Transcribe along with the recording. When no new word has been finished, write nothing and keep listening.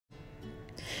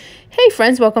Hey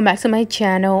friends, welcome back to my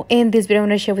channel. In this video I'm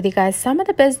going to share with you guys some of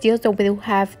the best deals that we do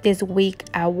have this week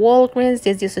at Walgreens.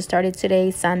 This deal started today,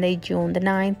 Sunday, June the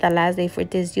 9th. The last day for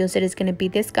this deal is going to be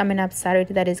this coming up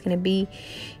Saturday, that is going to be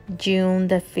June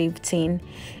the 15th.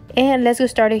 And let's get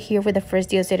started here with the first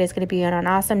deal. So it is going to be an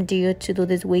awesome deal to do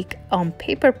this week on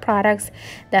paper products.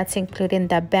 That's including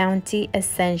the Bounty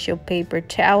Essential Paper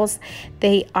Towels.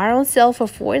 They are on sale for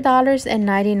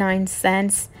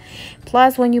 $4.99.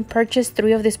 Plus, when you purchase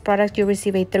 3 of these products, you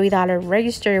receive a $3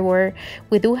 register reward.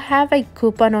 We do have a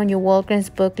coupon on your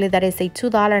Walgreens booklet that is a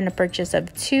 $2 and a purchase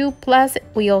of 2. Plus,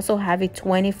 we also have a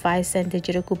 25-cent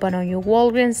digital coupon on your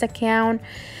Walgreens account.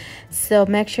 So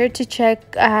make sure to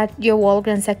check your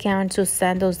Walgreens account to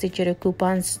send those digital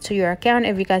coupons to your account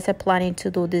if you guys are planning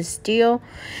to do this deal.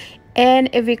 And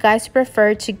if you guys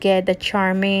prefer to get the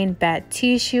Charming Bath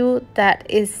Tissue, that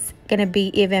is gonna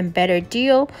be even better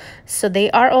deal. So they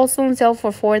are also on sale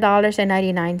for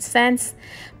 $4.99.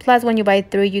 Plus, when you buy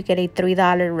 3, you get a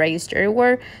 $3 register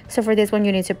reward. So for this one,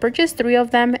 you need to purchase 3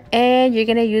 of them, and you're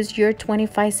gonna use your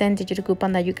 25-cent digital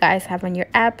coupon that you guys have on your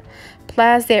app.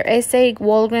 Plus, there is a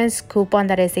Walgreens coupon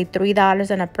that is a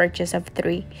 $3 and a purchase of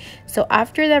 3. So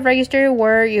after the register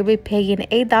reward, you'll be paying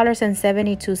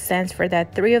 $8.72 for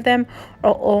that 3 of them,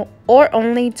 or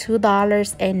only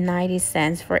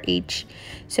 $2.90 for each.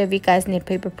 So if you guys need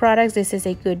paper products, this is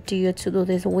a good deal to do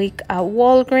this week at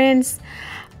Walgreens.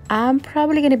 I'm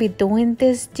probably going to be doing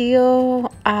this deal.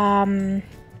 I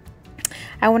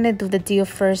want to do the deal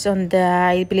first on the,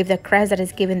 I believe, the Crest that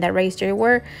is giving the register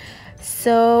reward.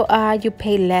 So you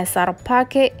pay less out of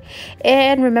pocket.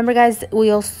 And remember guys,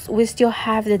 we still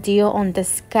have the deal on the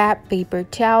Scab paper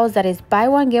towels that is buy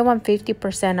one get one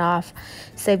 50% off.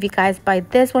 So if you guys buy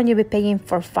this one, you'll be paying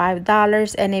for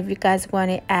 $5. And if you guys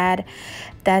want to add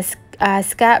that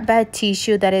Scab Bath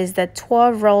Tissue, that is the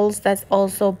 12 rolls, that's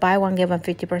also buy one get one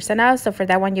 50% off. So for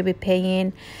that one, you'll be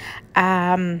paying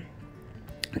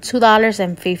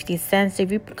 $2.50.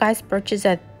 If you guys purchase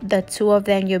the 2 of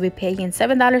them, you'll be paying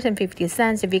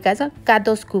 $7.50. If you guys got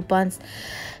those coupons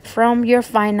from your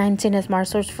 $5.19 Smart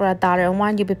Source for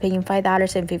 $1.01, you'll be paying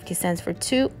 $5.50 for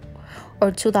 2,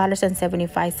 or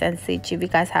 $2.75 each. If you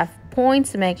guys have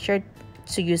points, make sure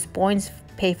to use points.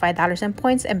 Pay $5 in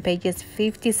points and pay just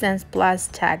 50 cents plus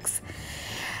tax.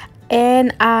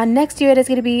 And next year it is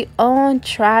going to be on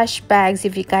trash bags.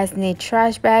 If you guys need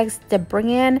trash bags, the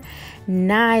brand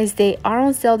Nice, they are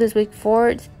on sale this week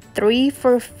for 3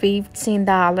 for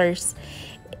 $15.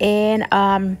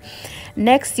 And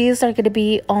next deals are going to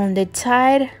be on the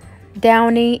Tide,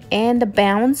 Downy, and the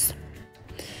Bounce.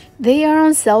 They are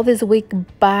on sale this week.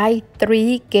 Buy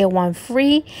 3 get 1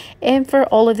 free. And for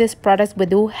all of these products, we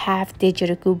do have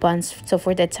digital coupons. So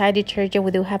for the Tide detergent, we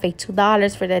do have a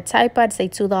 $2. For the Tide Pods, a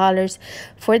 $2.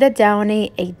 For the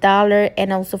Downy, $1.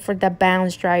 And also for the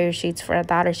Bounce dryer sheets for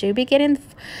 $1. So you'll be getting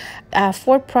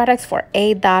 4 products for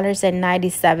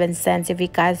 $8.97 if you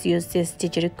guys use these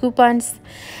digital coupons.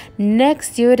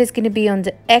 Next deal is going to be on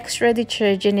the extra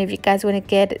detergent. If you guys want to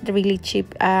get the really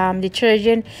cheap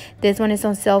detergent, this one is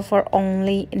on sale for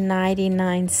only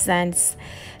 99 cents.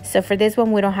 So for this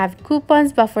one, we don't have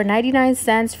coupons, but for 99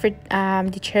 cents for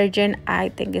detergent, I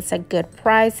think it's a good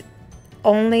price.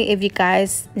 Only if you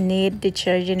guys need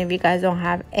detergent. If you guys don't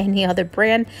have any other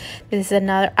brand, this is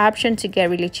another option to get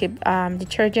really cheap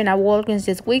detergent at Walgreens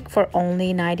this week for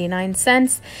only 99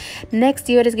 cents. Next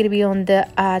deal is going to be on the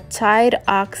Tide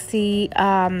the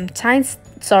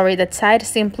Tide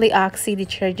Simply Oxy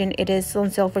detergent. It is on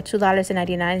sale for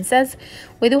 $2.99.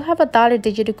 We do have $1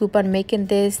 digital coupon, making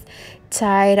this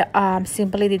Tide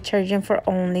Simply detergent for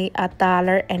only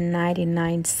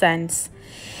 $1.99.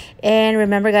 And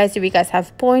remember guys, if you guys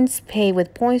have points, pay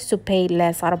with points to pay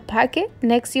less out of pocket.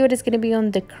 Next year is going to be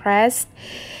on the Crest.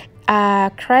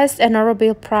 Crest and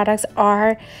Oral-B products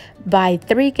are buy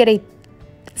 3 get a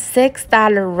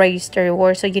 $6 register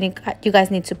reward. So you guys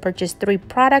need to purchase 3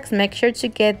 products. Make sure to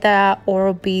get the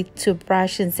Oral-B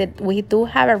toothbrush, since we do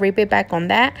have a rebate back on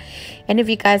that. And if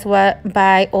you guys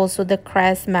buy also the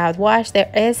Crest mouthwash, there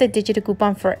is a digital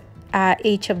coupon for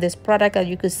each of this product. As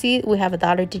you can see, we have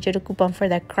 $1 digital coupon for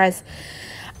the Crest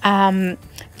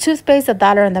toothpaste,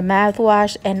 $1 on the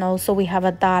mouthwash, and also we have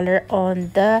 $1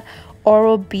 on the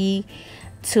Oral-B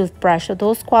toothbrush. So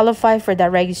those qualify for the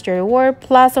register reward.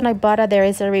 Plus on Ibotta, there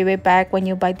is a rebate back when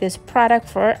you buy this product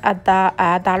for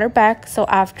 $1 back. So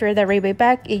after the rebate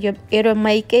back, it'll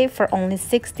make it for only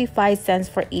 65 cents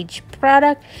for each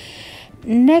product.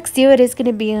 Next deal, it is going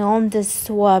to be on the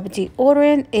Swab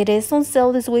deodorant. It is on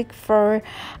sale this week for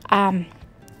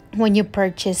when you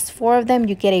purchase 4 of them,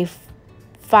 you get a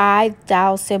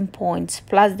 5,000 points.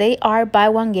 Plus they are buy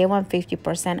one get one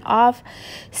 50% off,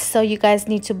 so you guys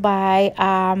need to buy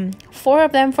 4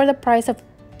 of them for the price of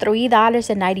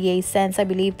 $3.98. I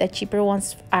believe the cheaper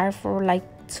ones are for like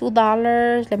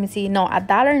 $2. Let me see, no,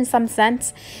 $1 and some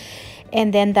cents.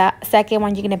 And then the second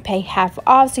one you're gonna pay half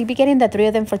off, so you'll be getting the 3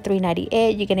 of them for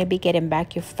 $3.98. You're gonna be getting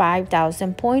back your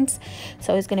 5,000 points,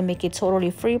 so it's gonna make it totally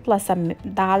free, plus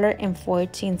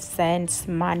 $1.14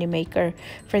 money maker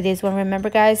for this one. Remember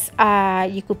guys,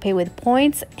 you could pay with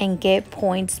points and get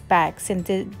points back. Since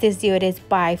this deal it is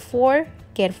buy 4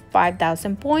 get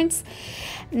 5,000 points.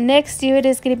 Next deal it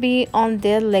is going to be on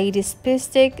the ladies pit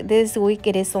stick. This week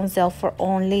it is on sale for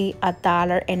only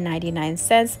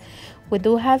 $1.99. We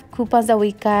do have coupons that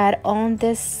we got on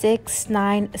the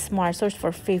 6-9 Smart Source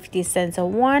for 50 cents a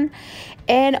one,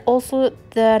 and also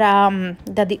that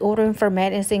the deodorant for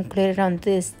men is included on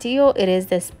this deal. It is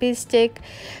the speed stick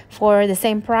for the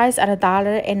same price at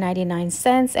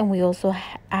 $1.99, and we also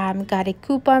got a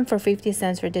coupon for 50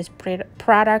 cents for this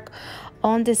product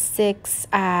on the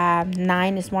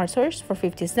 6-9 Smart Source for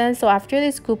 50 cents. So after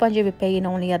this coupon you'll be paying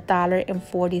only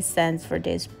 $1.40 for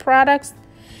these products.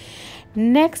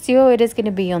 Next deal it is going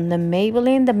to be on the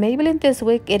Maybelline. The Maybelline this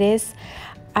week it is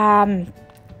buy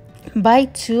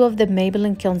 2 of the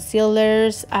Maybelline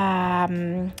concealers,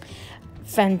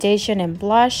 foundation and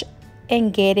blush,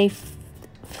 and get a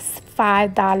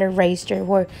 $5 razor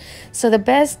reward. So the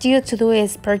best deal to do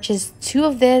is purchase 2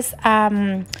 of this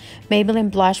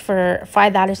Maybelline blush for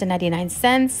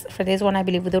 $5.99. For this one I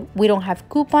believe we don't have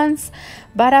coupons,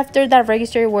 but after that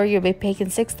register reward you'll be paying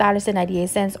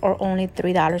 $6.98 or only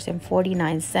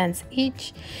 $3.49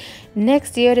 each.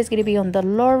 Next deal is going to be on the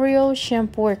L'Oreal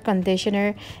shampoo or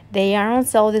conditioner. They are on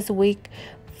sale this week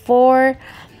for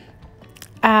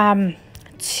 2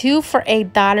 for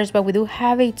 $8, but we do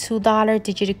have a $2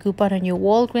 digital coupon on your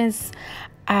Walgreens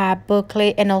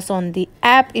booklet and also on the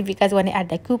app if you guys want to add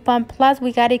the coupon. Plus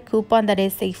we got a coupon that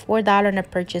is a $4 on a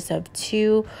purchase of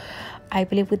 2. I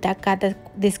believe we got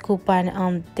this coupon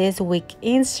on this week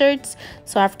inserts.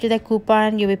 So after the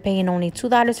coupon you'll be paying only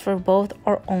 $2 for both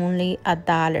or only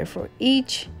 $1 for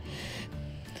each.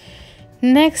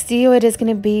 Next deal it is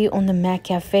going to be on the Mac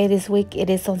Cafe this week. It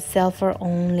is on sale for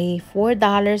only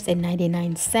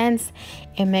 $4.99,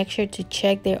 and make sure to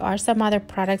check, there are some other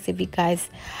products if you guys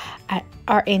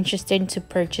are interested to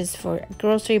purchase for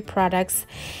grocery products.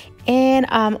 And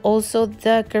also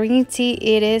the green tea,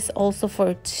 it is also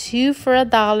for 2 for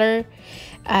 $1.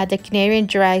 The Canadian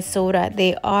dry soda,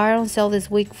 they are on sale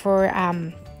this week for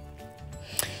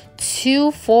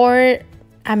 3 for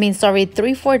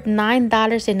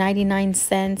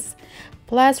 $9.99.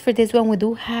 Plus for this one we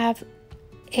do have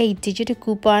a digital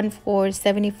coupon for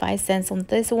 75 cents on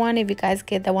this one if you guys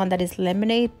get the one that is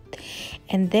lemonade,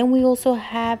 and then we also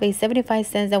have a 75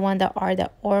 cents the one that are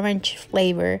the orange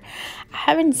flavor. I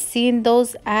haven't seen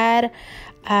those at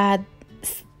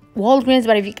Walgreens,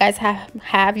 but if you guys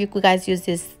have you could guys use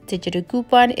this digital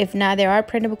coupon. If not, there are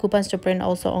printable coupons to print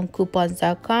also on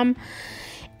coupons.com.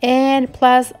 And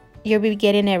plus you'll be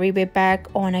getting a rebate back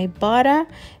on Ibotta.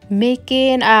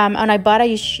 Making on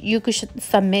Ibotta you could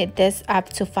submit this up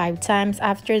to 5 times.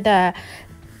 After the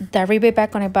rebate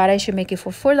back on Ibotta should make it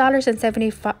for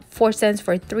 $4.74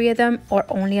 for 3 of them or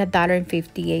only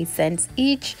 $1.58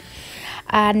 each.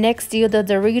 Next deal, the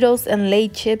Doritos and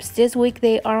Lay's chips. This week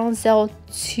they are on sale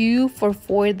 2 for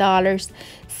 $4.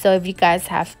 So if you guys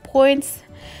have points,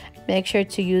 make sure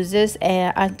to use this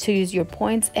and to use your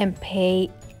points and pay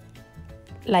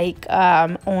like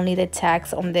only the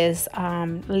tax on this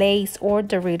Lay's or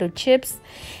Dorito chips.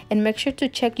 And make sure to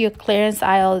check your clearance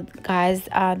aisle, guys.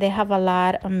 They have a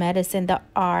lot of medicine that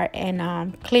are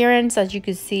in clearance, as you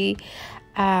can see,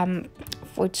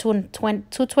 for $2.29,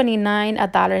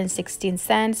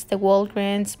 $1.16, the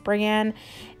Walgreens brand,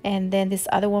 and then this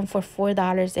other one for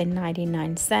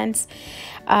 $4.99.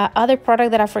 Other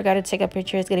product that I forgot to take a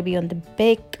picture is going to be on the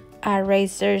big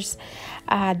razors.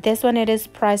 This one it is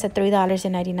priced at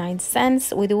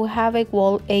 $3.99. We do have a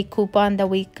coupon that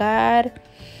we got.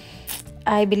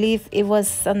 I believe it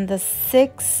was on the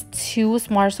 6-2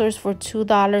 Smart Source for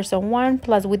 $2 on one.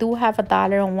 Plus we do have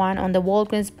 $1 on one on the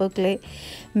Walgreens booklet,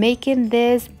 making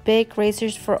this big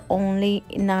razors for only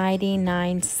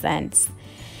 99 cents.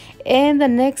 And the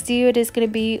next deal it is going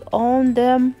to be on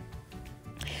the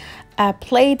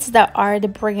plates that are the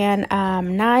brand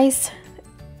Nice,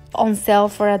 on sale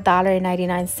for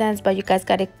 $1.99. But you guys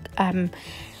gotta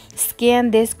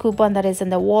scan this coupon that is in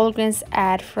the Walgreens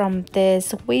ad from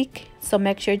this week. So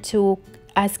make sure to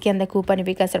scan the coupon if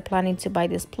you guys are planning to buy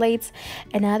these plates.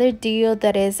 Another deal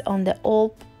that is on the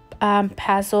Old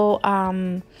Paso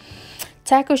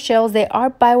taco shells, they are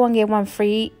buy one get one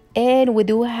free, and we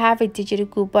do have a digital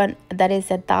coupon that is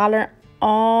 $1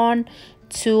 on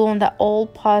 2 on the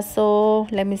old puzzle.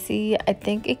 Let me see, I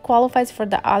think it qualifies for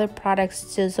the other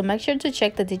products too, so make sure to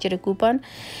check the digital coupon.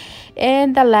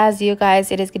 And the last, you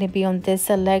guys, it is going to be on this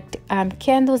select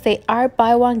candles. They are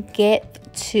buy one get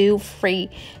 2 free,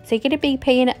 so you're going to be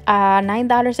paying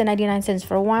 $9.99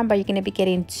 for one, but you're going to be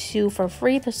getting 2 for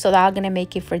free, so that's going to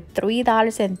make it for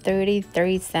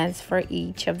 $3.33 for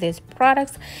each of these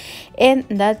products. And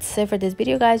that's it for this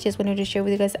video, guys. Just wanted to share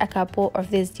with you guys a couple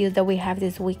of these deals that we have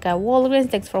this week at Walgreens.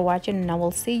 Thanks for watching, and I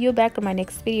will see you back in my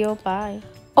next video. Bye.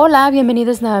 Hola,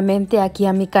 bienvenidos nuevamente aquí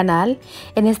a mi canal.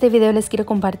 En este video les quiero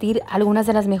compartir algunas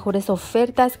de las mejores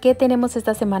ofertas que tenemos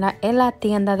esta semana en la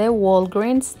tienda de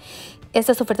Walgreens.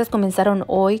 Estas ofertas comenzaron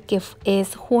hoy, que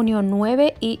es junio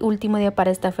 9, y último día para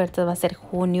esta oferta va a ser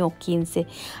junio 15.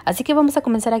 Así que vamos a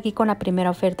comenzar aquí con la primera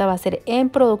oferta, va a ser en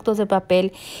productos de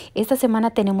papel. Esta semana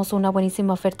tenemos una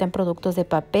buenísima oferta en productos de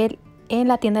papel en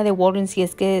la tienda de Walgreens, y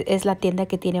es que es la tienda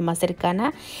que tiene más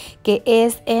cercana, que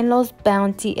es en los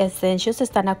Bounty Essentials.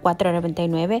 Están a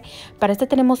 $4.99. Para este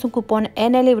tenemos un cupón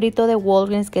en el librito de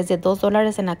Walgreens que es de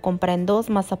 $2 en la compra en 2,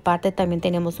 más aparte también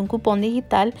tenemos un cupón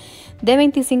digital de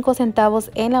 25 centavos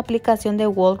en la aplicación de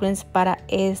Walgreens para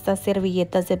estas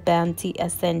servilletas de Bounty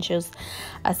Essentials.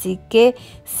 Así que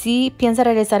si piensa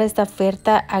realizar esta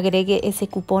oferta, agregue ese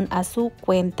cupón a su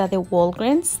cuenta de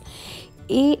Walgreens.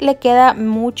 Y le queda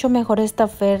mucho mejor esta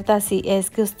oferta si es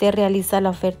que usted realiza la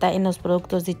oferta en los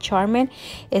productos de Charmin.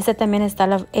 Esta también está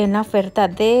en la oferta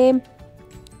de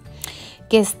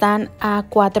que están a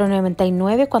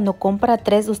 $4.99. Cuando compra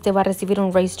 3, usted va a recibir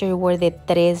un Raise Reward de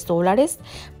 $3.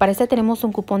 Para este tenemos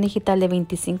un cupón digital de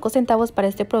 25 centavos para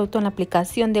este producto en la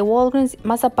aplicación de Walgreens.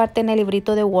 Más aparte, en el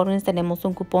librito de Walgreens tenemos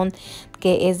un cupón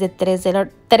que es de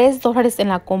 $3 en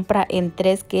la compra en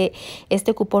 3, que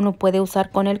este cupón lo puede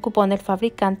usar con el cupón del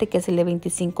fabricante, que es el de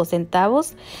 25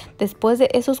 centavos. Después de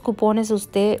esos cupones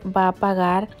usted va a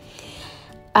pagar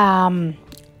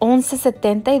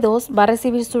 $11.72, va a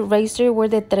recibir su Raise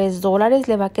Reward de $3,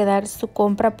 le va a quedar su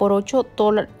compra por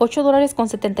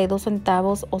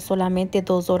 $8.72 o solamente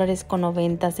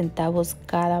 $2.90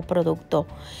 cada producto.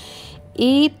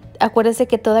 Y acuérdense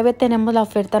que todavía tenemos la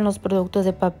oferta en los productos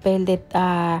de papel de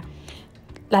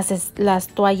las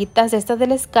toallitas estas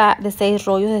del SCA de 6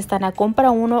 rollos están a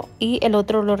compra uno y el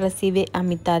otro lo recibe a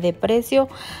mitad de precio,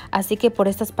 así que por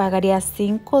estas pagaría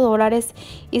 $5.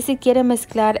 Y si quiere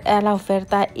mezclar la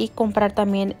oferta y comprar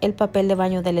también el papel de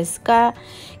baño del SCA,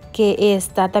 que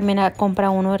está también a compra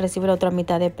uno y recibe el otro a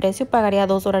mitad de precio, pagaría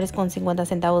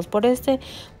 $2.50 por este.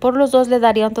 Por los dos le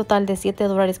daría un total de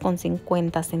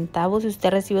 $7.50. Si usted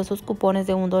recibe esos cupones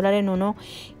de $1 en uno,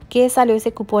 que salió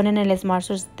ese cupón en el Smart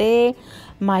Source de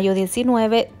mayo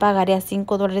 19, pagaría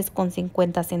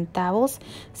 $5.50.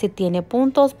 Si tiene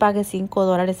puntos, pague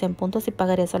 $5 en puntos y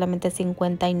pagaría solamente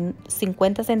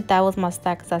 50 centavos más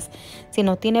taxas. Si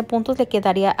no tiene puntos, le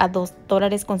quedaría a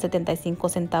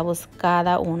 $2.75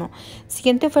 cada uno.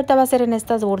 Siguiente oferta va a ser en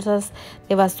estas bolsas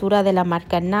de basura de la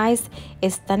marca Nice.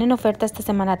 Están en oferta esta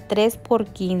semana 3 por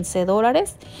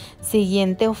 $15.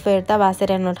 Siguiente oferta va a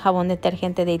ser en el jabón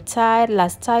detergente de Tide,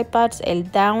 las Tide Pads,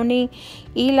 el Downy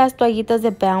y las toallitas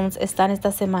de Bounce. Están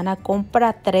esta semana,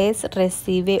 compra 3,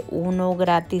 recibe 1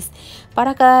 gratis.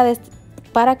 Para cada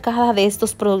de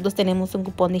estos productos tenemos un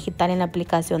cupón digital en la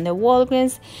aplicación de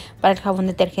Walgreens. Para el jabón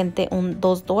detergente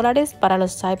 $2, para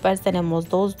los Tide Pads tenemos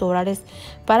 $2,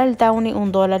 para el Downy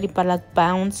 $1 y para las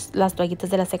Bounce, las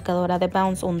toallitas de la secadora de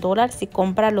Bounce $1. Si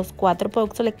compra los 4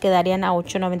 productos le quedarían a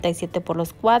 $8.97 por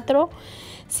los 4.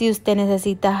 Si usted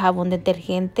necesita jabón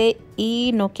detergente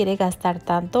y no quiere gastar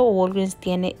tanto, Walgreens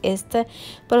tiene este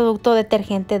producto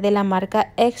detergente de la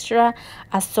marca Extra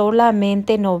a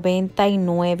solamente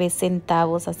 99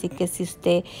 centavos. Así que si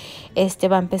usted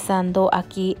va empezando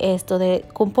aquí esto de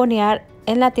cuponear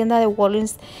en la tienda de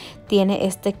Walgreens, tiene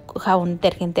este jabón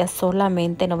detergente a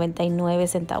solamente 99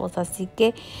 centavos. Así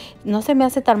que no se me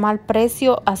hace tan mal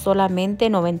precio, a solamente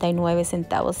 99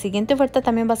 centavos. Siguiente oferta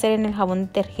también va a ser en el jabón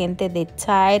detergente de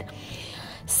Tide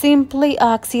Simply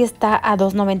Oxy, está a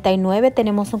 $2.99.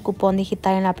 Tenemos un cupón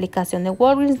digital en la aplicación de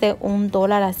Walgreens de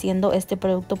 $1, haciendo este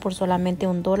producto por solamente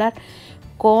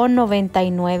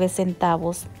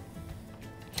 $1.99.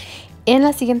 En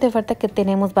la siguiente oferta que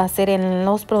tenemos va a ser en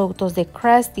los productos de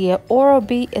Crest y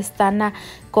Oral-B. Están a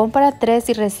Compra 3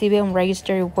 y recibe un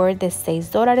register reward de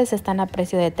 $6. Están a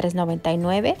precio de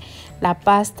 $3.99. La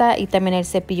pasta y también el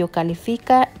cepillo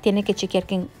califica. Tiene que chequear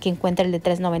que encuentre el de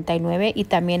 $3.99 y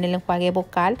también el enjuague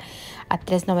vocal a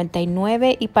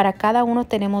 $3.99. Y para cada uno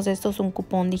tenemos estos un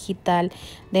cupón digital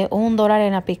de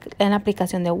 $1 en la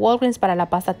aplicación de Walgreens. Para la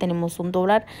pasta tenemos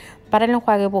 $1. Para el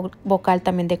enjuague vocal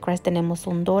también de Crest tenemos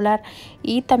 $1.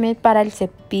 Y también para el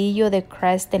cepillo de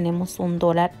Crest tenemos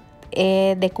 $1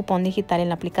 de cupón digital en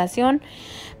la aplicación.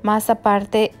 Más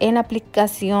aparte, en la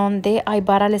aplicación de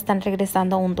Ibarra le están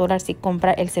regresando $1 si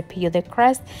compra el cepillo de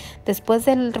Crest. Después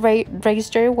del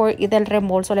Register Reward y del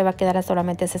reembolso le va a quedar a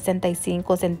solamente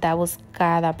 65 centavos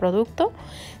cada producto.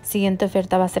 Siguiente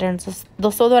oferta va a ser en sus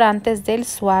desodorantes del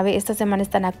Suave. Esta semana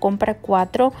están a compra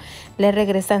 4, le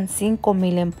regresan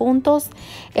 5,000 en puntos.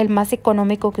 El más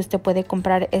económico que usted puede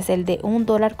comprar es el de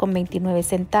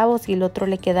 $1.29 y el otro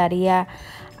le quedaría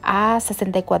a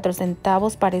 64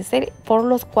 centavos. Parece por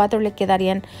los 4 le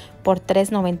quedarían por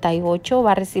 $3.98.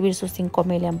 Va a recibir sus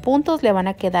 5,000 en puntos. Le van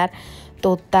a quedar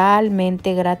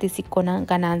totalmente gratis y con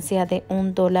ganancia de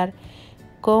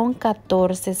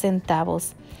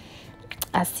 $1.14.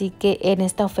 Así que en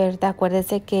esta oferta,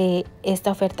 acuérdese que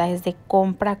esta oferta es de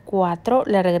compra 4,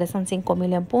 le regresan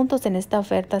 5,000 en puntos. En esta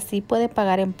oferta sí puede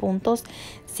pagar en puntos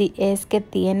si es que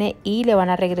tiene y le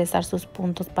van a regresar sus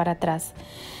puntos para atrás.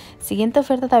 Siguiente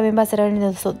oferta también va a ser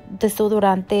el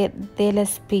desodorante de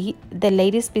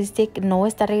Lady Speed Stick. No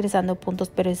está regresando puntos,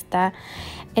 pero está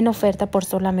en oferta por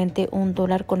solamente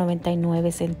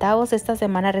 $1.99. Esta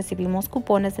semana recibimos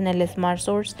cupones en el Smart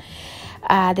Source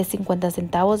de 50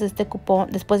 centavos.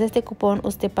 Después de este cupón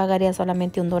usted pagaría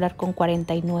solamente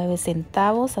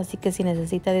 $1.49. Así que si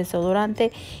necesita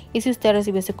desodorante y si usted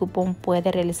recibe ese cupón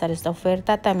puede realizar esta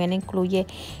oferta. También incluye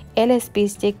el Speed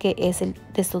Stick, que es el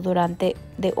desodorante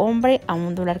de hombre, a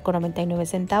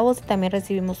 $1.99. También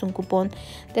recibimos un cupón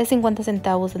de 50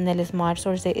 centavos en el Smart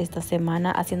Source de esta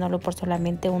semana, haciéndolo por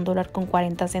solamente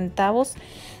 $1.40.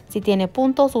 Si tiene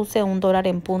puntos, use $1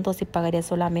 en puntos y pagaría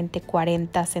solamente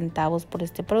 40 centavos por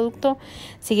este producto.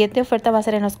 Siguiente oferta va a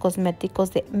ser en los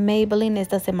cosméticos de Maybelline.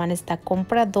 Esta semana está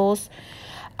compra 2,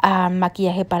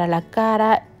 maquillaje para la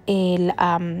cara, el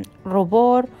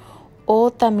rubor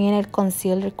o también el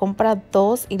concealer. Compra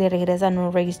 2 y le regresan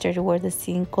un register reward de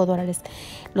 $5.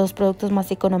 Los productos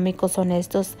más económicos son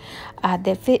estos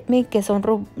de Fit Me, que son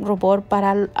rubor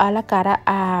para la cara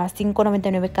a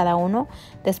 $5.99 cada uno.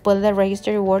 Después del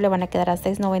register reward le van a quedar a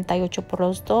 $6.98 por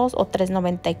los dos o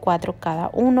 $3.94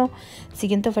 cada uno.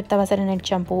 Siguiente oferta va a ser en el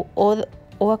champú o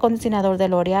acondicionador de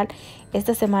L'Oreal.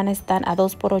 Esta semana están a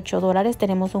 2 por $8.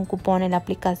 Tenemos un cupón en la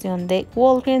aplicación de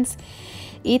Walgreens.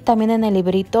 Y también en el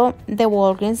librito de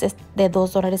Walgreens es de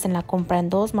 $2 en la compra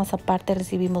en 2. Más aparte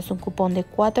recibimos un cupón de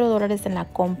 $4 en la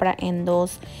compra en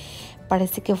 2.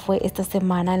 Parece que fue esta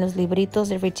semana en los libritos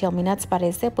de Retail Minutes.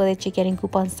 Puede chequear en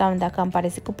couponsound.com.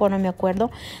 Parece cupón, no me acuerdo.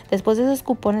 Después de esos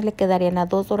cupones le quedarían a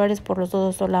 $2 por los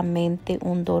dos, solamente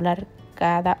 $1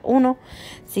 cada uno.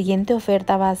 Siguiente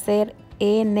oferta va a ser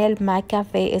en el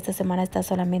McCafe. Esta semana está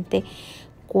solamente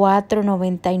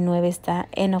 $4.99 está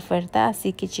en oferta,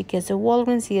 así que chequee su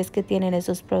Walgreens si es que tienen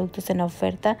esos productos en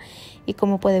oferta. Y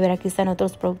como puede ver, aquí están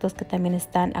otros productos que también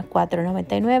están a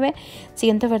 $4.99.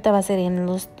 Siguiente oferta va a ser en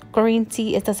los Green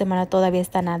Tea. Esta semana todavía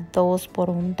están a 2 por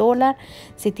 $1.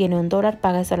 Si tiene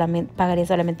 $1 pagaría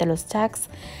solamente los tax.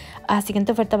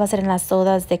 Siguiente oferta va a ser en las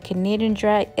sodas de Canadian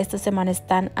Dry. Esta semana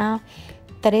están a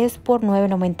 3 por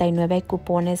 $9.99. Hay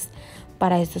cupones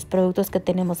para estos productos que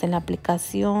tenemos en la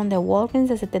aplicación de Walgreens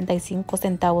de 75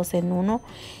 centavos en uno,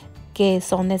 que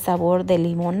son de sabor de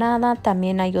limonada.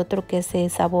 También hay otro que es de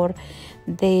sabor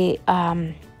de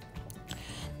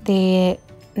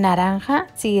naranja,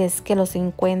 si es que los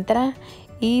encuentra.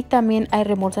 Y también hay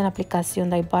reembolso en la aplicación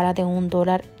de Ibarra de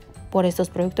 $1 por estos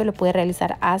productos. Le puede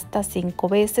realizar hasta 5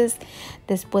 veces.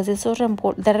 Después de esos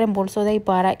de reembolso de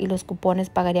Ibarra y los cupones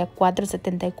pagaría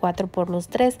 $4.74 por los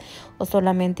 3 o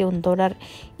solamente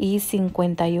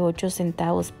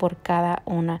 $1.58 por cada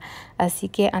una. Así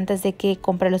que antes de que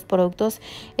compre los productos,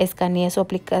 escanee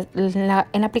en la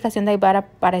aplicación de Ibarra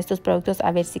para estos productos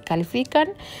a ver si califican.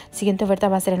 Siguiente oferta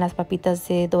va a ser en las papitas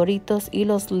de Doritos y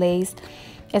los Lay's.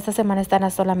 Esta semana están a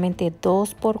solamente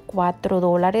 2 por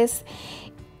 $4.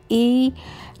 Y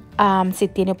si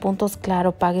tiene puntos,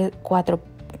 claro, pague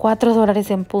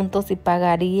 $4 en puntos y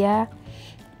pagaría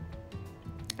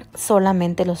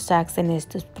solamente los tags en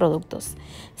estos productos.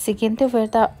 Siguiente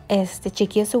oferta,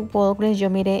 chequeé su Walgreens. Yo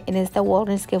miré en esta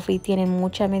Walgreens que fui, tienen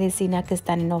mucha medicina que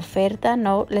están en oferta.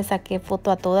 No le saqué foto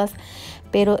a todas,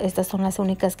 pero estas son las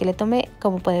únicas que le tomé.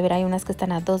 Como puede ver, hay unas que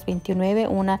están a $2.29,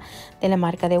 una de la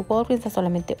marca de Walgreens a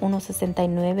solamente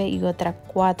 $1.69 y otra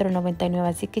 $4.99.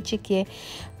 Así que chequeé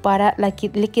para las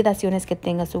liquidaciones que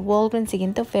tenga su Walgreens.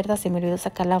 Siguiente oferta, se me olvidó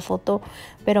sacar la foto,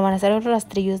 pero van a ser los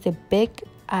rastrillos de Big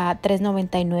a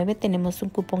 $3.99. Tenemos un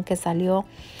cupón que salió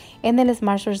en el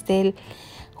Smart Source del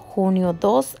junio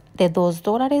 2 de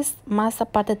 $2. Más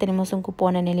aparte tenemos un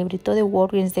cupón en el librito de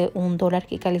Walgreens de $1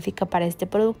 que califica para este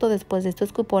producto. Después de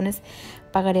estos cupones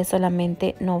pagaré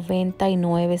solamente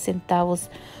 99 centavos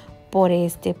por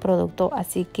este producto.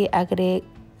 Así que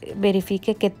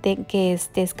verifique que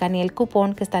escanee el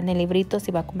cupón que está en el librito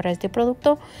si va a comprar este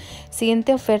producto.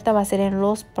 Siguiente oferta va a ser en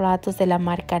los platos de la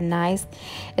marca Nice.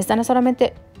 Están a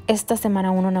solamente esta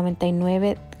semana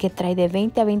 $1.99, que trae de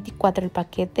 20 a 24 el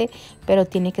paquete, pero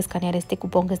tiene que escanear este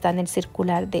cupón que está en el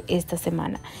circular de esta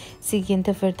semana.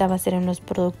 Siguiente oferta va a ser en los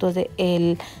productos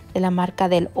de la marca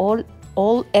del All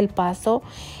El Paso.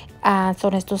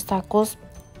 Son estos tacos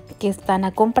que están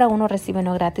a compra uno recibe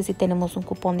uno gratis, y tenemos un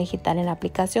cupón digital en la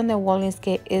aplicación de Walgreens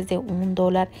que es de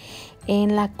 $1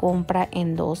 en la compra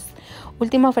en 2.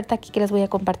 Última oferta aquí que les voy a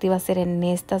compartir va a ser en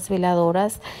estas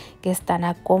veladoras que están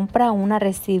a compra una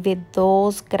recibe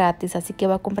 2 gratis, así que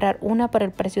va a comprar una por el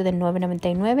precio de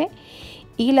 $9.99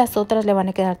 y las otras le van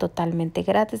a quedar totalmente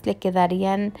gratis. Le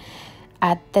quedarían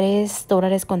a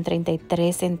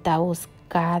 $3.33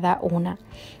 cada una.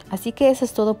 Así que eso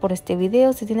es todo por este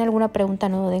video. Si tienen alguna pregunta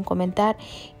no duden en comentar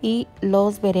y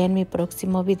los veré en mi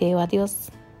próximo video.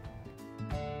 Adiós.